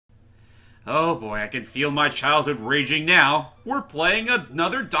Oh boy, I can feel my childhood raging now. We're playing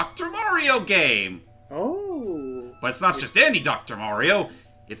another Dr. Mario game. Oh. But it's not just any Dr. Mario.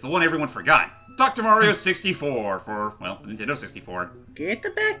 It's the one everyone forgot. Dr. Mario 64 for, well, Nintendo 64.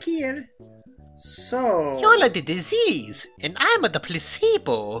 Get back here. So... You're the disease, and I'm the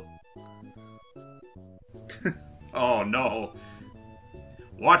placebo. Oh no.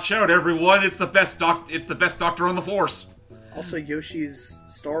 Watch out, everyone. It's the best doctor on the force. Also, Yoshi's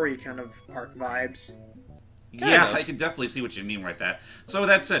story kind of arc vibes. Yeah, I can definitely see what you mean right there. So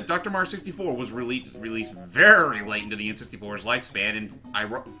that said, Dr. Mario 64 was released very late into the N64's lifespan, and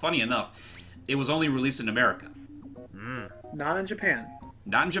funny enough, it was only released in America. Not in Japan.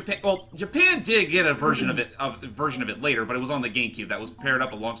 Not in Japan. Well, Japan did get a version of it later, but it was on the GameCube that was paired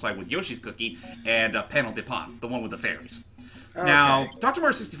up alongside with Yoshi's Cookie and Panel de Pon, the one with the fairies. Okay. Now, Dr.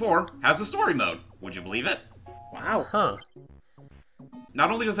 Mario 64 has a story mode. Would you believe it? Wow. Huh.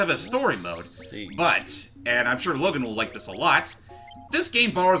 Not only does it have a story mode, but, and I'm sure Logan will like this a lot, this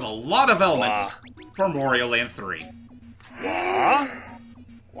game borrows a lot of elements from Wario Land 3.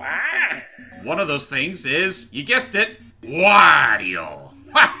 One of those things is, you guessed it, Wario.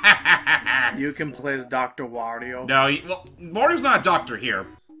 You can play as Dr. Wario. No, well, Mario's not a doctor here.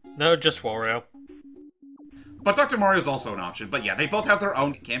 No, just Wario. But Dr. Mario's also an option. But yeah, they both have their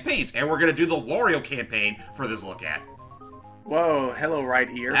own campaigns, and we're gonna do the Wario campaign for this look at. Whoa, hello right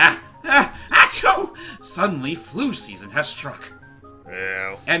ear. Achoo! Suddenly, flu season has struck.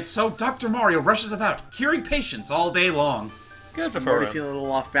 Yeah. And so Dr. Mario rushes about, curing patients all day long. Good I'm for already him. feeling a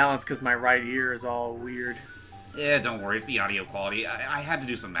little off balance because my right ear is all weird. Yeah, don't worry, it's the audio quality. I had to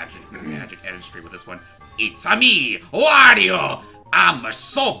do some magic editry with this one. It's-a me, Wario! I'm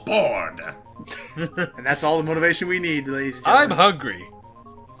so bored! And that's all the motivation we need, ladies and gentlemen. I'm hungry.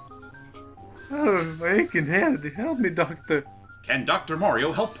 Oh, my aching head. Help me, doctor. Can Dr.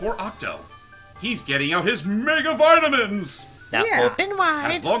 Mario help poor Octo? He's getting out his Mega Vitamins! Now open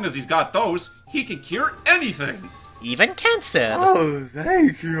wide. As long as he's got those, he can cure anything! Even cancer. Oh,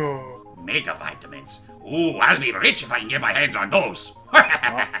 thank you. Mega Vitamins. Ooh, I'll be rich if I can get my hands on those!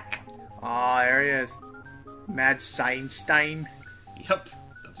 Oh, there he is. Mad Seinstein. Yep,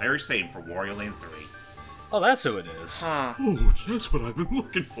 the very same for Wario Land 3. Oh, that's who it is. Huh. Oh, just what I've been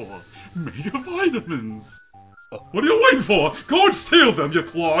looking for. Mega Vitamins. What are you waiting for? Go and steal them, you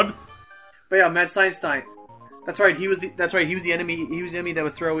clod! But yeah, Mad Seinstein. That's right. He was the enemy. He was the enemy that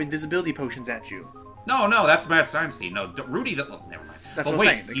would throw invisibility potions at you. No, that's Matt Steinstein. No, Rudy, well, never mind. That's but what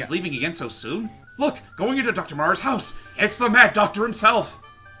I'm wait, saying. he's leaving again so soon? Look, going into Dr. Mario's house. It's the Mad Doctor himself.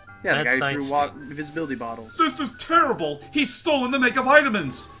 Yeah, the Mad guy who threw Seinstein. invisibility bottles. This is terrible. He's stolen the Mega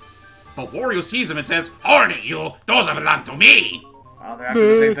Vitamins. But Wario sees him and says, "Hold it, you! Those belong to me!" Oh, they're after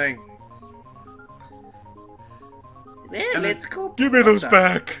the same thing. And Let's go. Give me those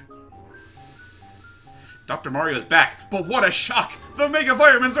back. Dr. Mario's back, but what a shock! The Mega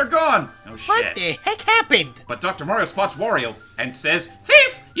Vitamins are gone! Oh shit. What the heck happened? But Dr. Mario spots Wario and says,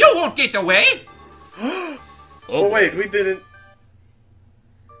 "Thief! You won't get away!" Oh wait, we didn't.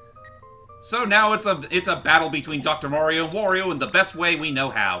 So now it's a battle between Dr. Mario and Wario in the best way we know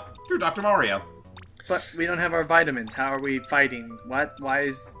how. Through Dr. Mario. But we don't have our vitamins. How are we fighting? What? Why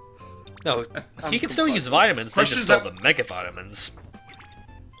is? No, he can still use vitamins. They just Questions stole that- the mega vitamins.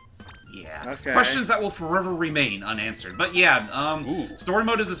 Yeah. Okay. Questions that will forever remain unanswered. But yeah, story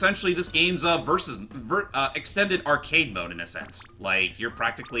mode is essentially this game's extended arcade mode in a sense. Like you're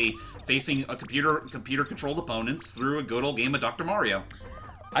practically facing a computer-controlled opponents through a good old game of Dr. Mario.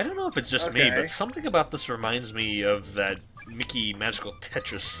 I don't know if it's just me, but something about this reminds me of that Mickey Magical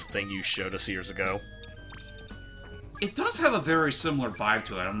Tetris thing you showed us years ago. It does have a very similar vibe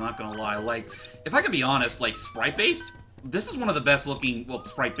to it, I'm not gonna lie. Like, if I can be honest, like, sprite-based, this is one of the best-looking, well,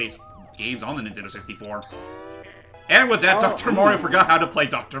 sprite-based games on the Nintendo 64. And with that, Dr. Mario forgot how to play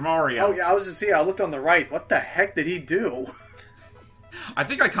Dr. Mario. Oh yeah, I was just I looked on the right. What the heck did he do? I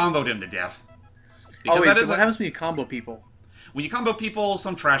think I comboed him to death. Oh wait, that so is what happens when you combo people? When you combo people,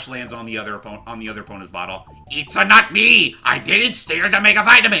 some trash lands on the other opponent's bottle. It's not me! I didn't steal the Mega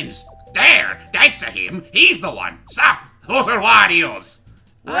Vitamins! There! That's him! He's the one! Stop! Those are Wario's!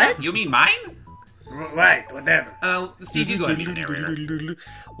 What? You mean mine? Right, whatever. Steve, you go ahead and be the narrator.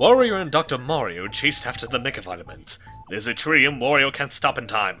 Wario and Dr. Mario chased after the mega vitamins. There's a tree and Wario can't stop in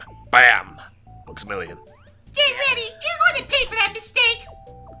time. Bam! Bugs a million. Get ready! You're going to pay for that mistake!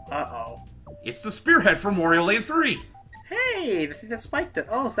 Uh-oh. It's the spearhead from Wario Land 3! Hey, the thing that spiked it.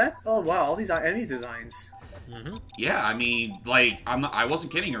 Oh, so that's... Oh, wow, all these enemies designs. Yeah, I mean, like, I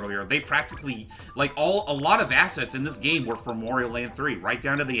wasn't kidding earlier. They practically, like, a lot of assets in this game were from Wario Land 3, right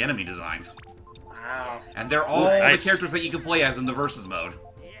down to the enemy designs. Wow. And they're all the characters that you can play as in the Versus mode.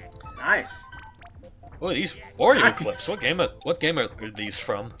 Nice. Oh, these Wario Nice. clips. What game are these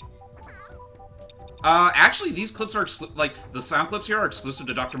from? Actually, these clips are like the sound clips here are exclusive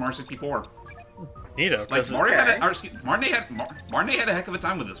to Dr. Mario 64. Neato, Like because Mario Okay. had, Marne had a heck of a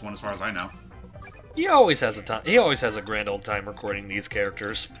time with this one, as far as I know. he always has a time. He always has a grand old time recording these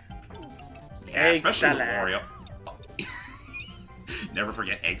characters. Yeah, Egg especially salad. with Wario. Never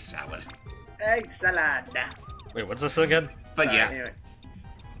forget egg salad. Egg salad. Wait, what's this again? But yeah, Anyway.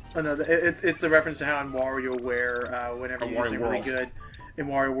 Oh, no, it's a reference to how in WarioWare, whenever you're Wario using really World. good in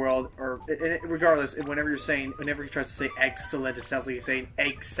Wario World, or regardless, whenever he tries to say excellent, it sounds like he's saying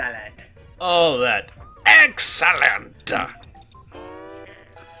egg salad. Oh, that excellent.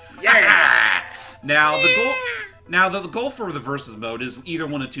 Yeah. Now the goal for the versus mode is either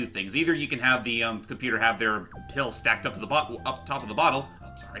one of two things. Either you can have the computer have their pills stacked up to the up top of the bottle.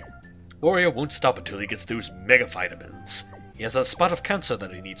 Oh, sorry. Wario won't stop until he gets those mega vitamins. He has a spot of cancer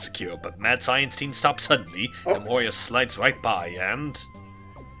that he needs to cure, but Mad Science Teen stops suddenly, and Wario slides right by, and...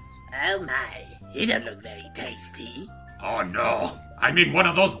 Oh my, it don't look very tasty. Oh no! I'm in one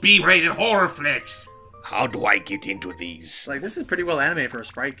of those B-rated horror flicks. How do I get into these? Like, this is pretty well animated for a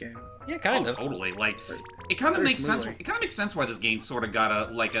sprite game. Yeah, kind of. Totally. Like, it kind of Very makes sense. smoothly. It kind of makes sense why this game sort of got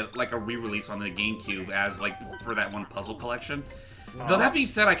a re-release on the GameCube as like for that one puzzle collection. Though that being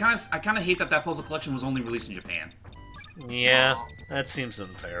said, I kind of hate that puzzle collection was only released in Japan. Yeah, that seems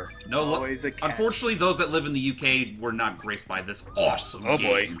unfair. No, Always a catch. unfortunately, those that live in the UK were not graced by this awesome Oh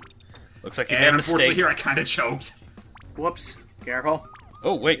game. boy. Looks like you made And a unfortunately, mistake. here I kind of choked. Whoops. Careful.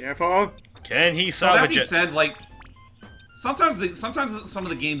 Oh, wait. Careful. Can he That salvage being it? said, like sometimes some of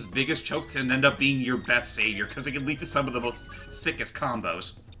the game's biggest chokes can end up being your best savior because it can lead to some of the most sickest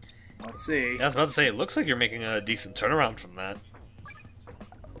combos. Let's see. Yeah, I was about to say, it looks like you're making a decent turnaround from that.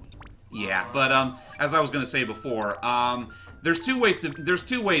 Yeah, but as I was going to say before, there's two ways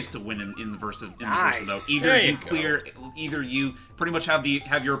to win in the versus Nice. mode. There you Either you pretty much have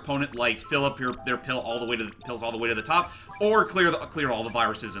your opponent like fill up their pill all the way to the top, or clear all the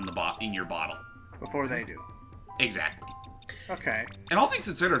viruses in your bottle. Before they do. Exactly. Okay. And all things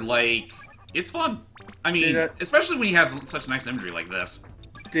considered, like it's fun. I mean, especially when you have such nice imagery like this.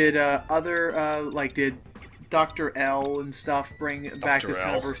 Did did Dr. L and stuff bring back this kind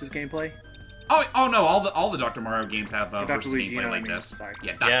of L. versus gameplay? Oh no! All the Dr. Mario games have Dr. versus Luigi, gameplay you know like what I mean. this. Sorry.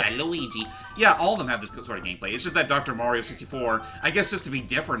 Yeah, Dr. Yeah. Luigi. Yeah, all of them have this sort of gameplay. It's just that Dr. Mario 64, I guess just to be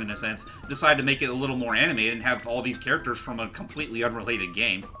different in a sense, decided to make it a little more animated and have all these characters from a completely unrelated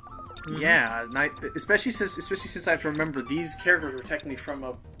game. Yeah, especially since I have to remember these characters were technically from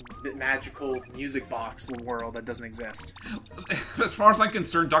a magical music box world that doesn't exist. As far as I'm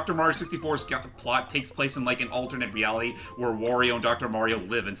concerned, Dr. Mario 64's plot takes place in like an alternate reality where Wario and Dr. Mario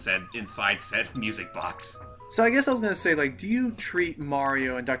live inside said music box. So I guess I was gonna say, like, do you treat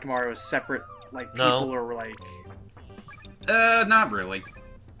Mario and Dr. Mario as separate, like, people, No. or like? Not really.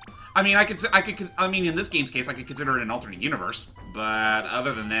 I mean, I mean, in this game's case, I could consider it an alternate universe. But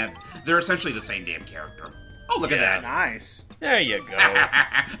other than that, they're essentially the same damn character. Oh, look at that. Nice. There you go.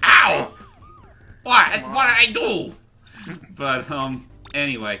 Ow! What did I do? But,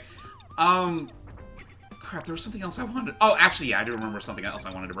 anyway. Crap, there was something else I wanted... Oh, actually, yeah, I do remember something else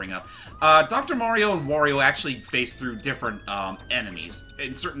I wanted to bring up. Dr. Mario and Wario actually face through different, enemies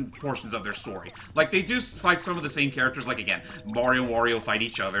in certain portions of their story. Like, they do fight some of the same characters, like, again, Mario and Wario fight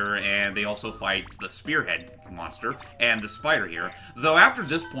each other, and they also fight the Spearhead monster and the spider here. Though after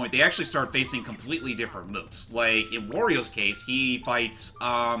this point, they actually start facing completely different moves. Like, in Wario's case, he fights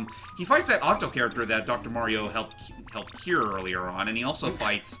that Octo character that Dr. Mario helped cure earlier on, and he also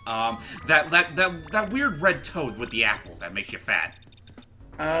fights that weird red toad with the apples that makes you fat.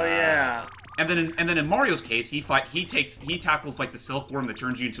 Oh yeah. And then in Mario's case, he tackles like the silkworm that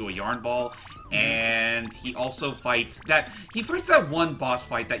turns you into a yarn ball, and he also fights that one boss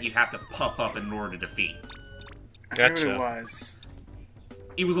fight that you have to puff up in order to defeat. I forget Gotcha. what it was.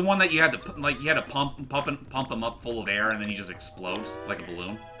 It was the one that you had to pump him up full of air, and then he just explodes like a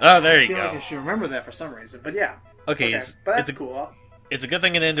balloon. Oh, there I you feel like I go. should remember that for some reason, but yeah. Okay, But that's it's a, cool. it's a good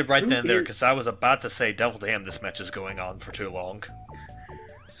thing it ended right Who then there, is- because I was about to say, devil damn, this match is going on for too long.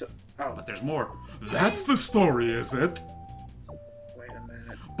 So, oh, But there's more. That's the story, is it? wait a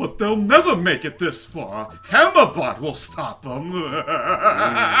minute. But they'll never make it this far. Hammerbot will stop them.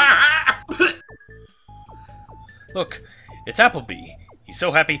 Look, it's Applebee. He's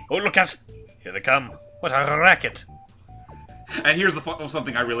so happy. Oh, look out! Here they come. What a racket! And here's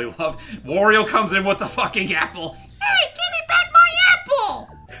something I really love. Wario comes in with the fucking apple. Hey, give me back my apple!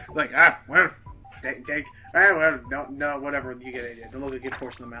 Like, no, whatever, you get the idea. Don't look like get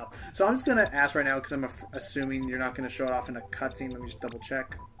forced in the mouth. So I'm just gonna ask right now, because I'm assuming you're not gonna show it off in a cutscene. Let me just double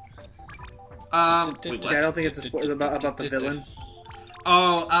check. Wait, Yeah, I what? don't think it's a spoiler about the villain.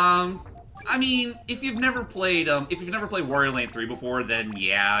 Oh, I mean, if you've never played Wario Land 3 before, then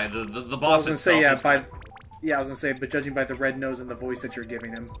yeah, the boss I was gonna itself say, is I was gonna say, but judging by the red nose and the voice that you're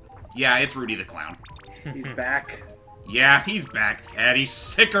giving him, yeah, it's Rudy the Clown. he's back. Yeah, he's back, and he's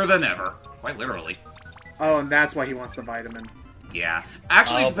sicker than ever. Quite literally. Oh, and that's why he wants the vitamin. Yeah,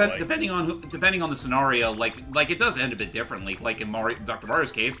 actually, Oh, boy. depending on the scenario, like it does end a bit differently. Like in Dr.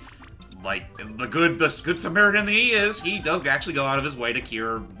 Mario's case, like the good Samaritan that he is, he does actually go out of his way to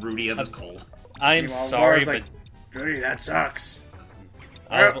cure Rudy of his cold. I'm Meanwhile, sorry, Laura's like, but Rudy, that sucks.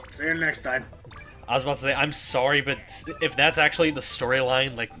 I was, Well, see you next time. I was about to say, I'm sorry, but if that's actually the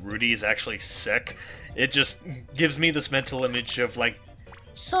storyline, like, Rudy is actually sick, it just gives me this mental image of, like,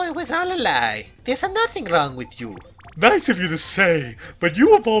 So it was all a lie. There's nothing wrong with you. nice of you to say, but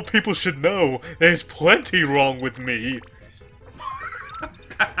you of all people should know there's plenty wrong with me.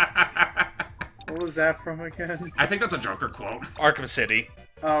 What was that from again? I think that's a Joker quote. Arkham City.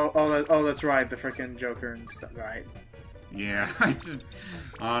 Oh, that's right. The frickin' Joker and stuff. Right. Yeah,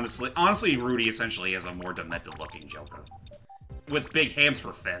 honestly, Rudy essentially is a more demented-looking Joker with big hands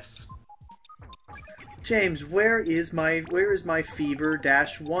for fists. James, where is my Fever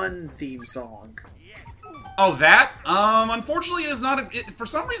 -1 theme song? Oh, that? Unfortunately, it is not. For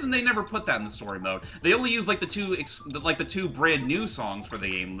some reason, they never put that in the story mode. They only use like the two brand new songs for the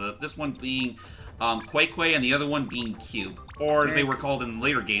game. This one being Quake Quay and the other one being Cube, or as they were called in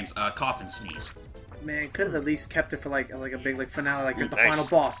later games, Cough and Sneeze. Man, could have at least kept it for like a big finale, like the nice. final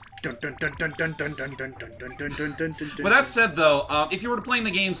boss. Dun dun dun dun dun dun dun dun dun dun dun dun dun dun. With that said, though, if you were to play the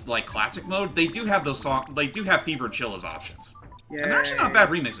games like classic mode, they do have those songs. They do have Fever and Chill as options, and they're actually not bad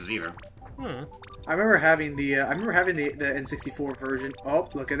remixes either. I remember having the N64 version. Oh,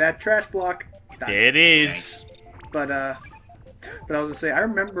 look at that trash block. There it is. But I was gonna say, I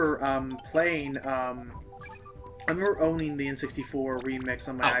remember playing. I remember owning the N64 remix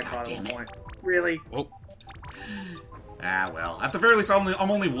on my Oh, iPod at goddamn one it. point. Really? Oh, Ah, well. At the very least, I'm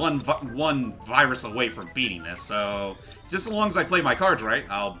only one virus away from beating this, so just as long as I play my cards right,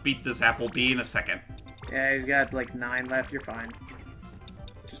 I'll beat this Applebee in a second. Yeah, he's got like 9 left. You're fine.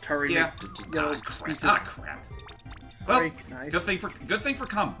 Just hurry. Yeah. Yellow Crap. pieces. Ah, crap. Well, Hurry. Nice.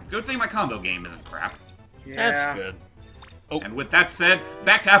 good thing my combo game isn't crap. Yeah. that's good. And with that said,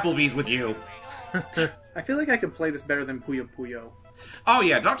 back to Applebee's with you. I feel like I could play this better than Puyo Puyo. Oh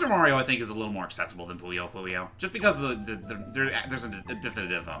yeah, Dr. Mario I think is a little more accessible than Puyo Puyo, just because of there's a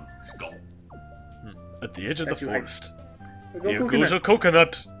definitive goal. At the edge of the That's right. forest, Go here coconut. goes a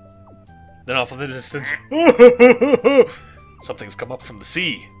coconut. Then off in the distance, something's come up from the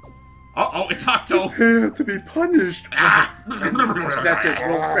sea. Oh, it's Octo. Prepare to be punished. Ah! That's it.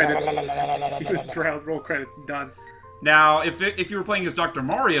 Roll credits. He was drowned. Roll credits. Done. Now, if you were playing as Dr.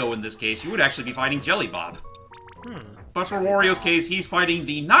 Mario in this case, you would actually be fighting Jelly Bob. But for Wario's case, he's fighting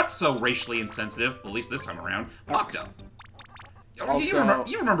the not-so-racially insensitive, at least this time around, Octo. Also-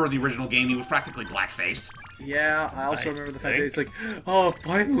 You remember the original game, he was practically black-faced. Yeah, I also I remember the fact that think- it's like, oh,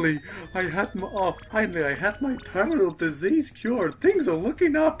 finally, I had my terminal disease cured. Things are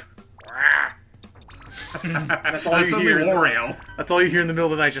looking up. That's all That's you only hear. Wario. That's all you hear in the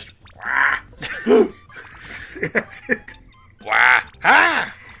middle of the night. Just. That's it. Wah!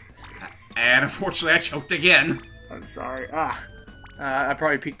 Ha! And unfortunately, I choked again. I'm sorry. I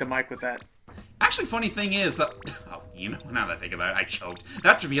probably peaked the mic with that. Actually, funny thing is, oh, you know, now that I think about it, I choked.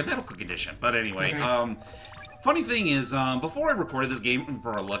 That should be a medical condition. But anyway, funny thing is, before I recorded this game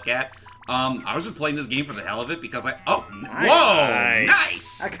for a look at, I was just playing this game for the hell of it because whoa, Nice.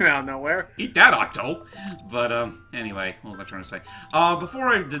 nice! That came out of nowhere. Eat that, Octo! But, anyway, what was I trying to say? Before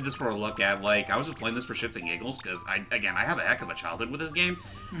I did this for a look at, like, I was just playing this for shits and giggles, because, I have a heck of a childhood with this game.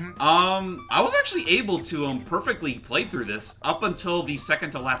 I was actually able to, perfectly play through this up until the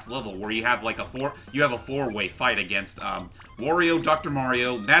second to last level, where you have, like, a four-way fight against, Wario, Dr.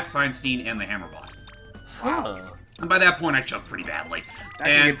 Mario, Matt Seinstein, and the Hammerbot. Huh. And by that point, I choked pretty badly.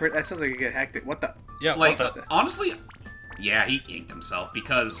 That sounds like it get hectic. What the? Yeah, Like, what the- honestly, yeah, he inked himself,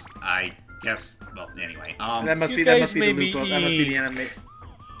 because I guess, well, anyway, That must You be the guys made loop. me That must be the eek.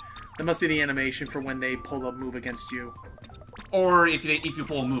 That must be the animation for when they pull a move against you. or if you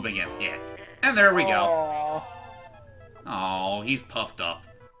pull a move against it. And there we go. Oh, Oh, he's puffed up.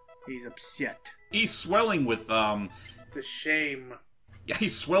 he's upset. He's swelling with, It's a shame. yeah,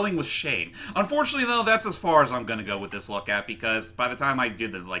 he's swelling with shame. Unfortunately, though, that's as far as I'm gonna go with this look at, because by the time I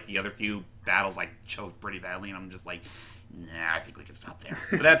did the other few battles, I choked pretty badly, and I'm just like, nah, I think we can stop there.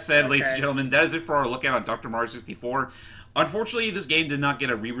 With that said, ladies and gentlemen, that is it for our look at on Dr. Mario 64. Unfortunately, this game did not get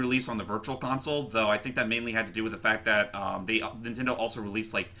a re-release on the Virtual Console, though I think that mainly had to do with the fact that Nintendo also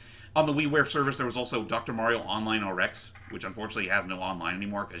released, like, On the WiiWare service, there was also Dr. Mario Online RX, which unfortunately has no online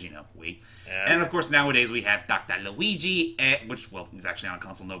anymore, because, Wii. Yeah. And, of course, nowadays we have Dr. Luigi, which, well, is actually on a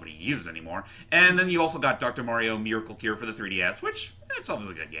console nobody uses anymore. And then you also got Dr. Mario Miracle Cure for the 3DS, which itself is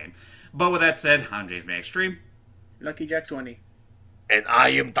a good game. But with that said, I'm JamesmanXtreme. Lucky Jack 20. And I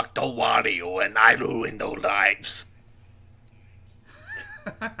am Dr. Wario, and I ruin their lives.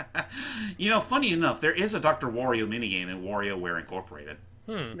 Funny enough, there is a Dr. Wario minigame in WarioWare Incorporated.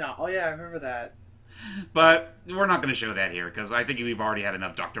 No, oh yeah, I remember that. But we're not going to show that here, because I think we've already had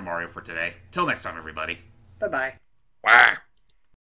enough Dr. Mario for today. Till next time, everybody. Bye-bye. Wah.